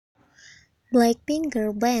Blackpink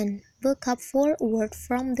girl band booked up 4 awards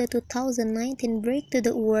from the 2019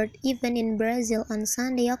 Breakthrough Award event in Brazil on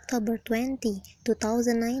Sunday, October 20,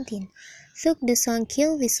 2019. Took the song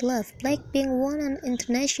Kill This Love. Blackpink won an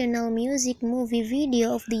International Music Movie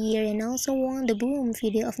Video of the Year and also won the Boom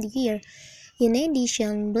Video of the Year. In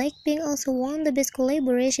addition, Blackpink also won the Best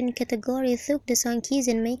Collaboration category through the song Kiss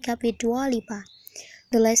and Makeup with Dua Lipa.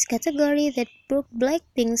 The last category that broke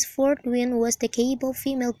Blackpink's fourth win was the K-pop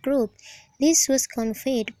female group. This was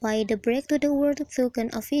conveyed by the Breakthrough Award through an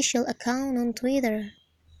official account on Twitter.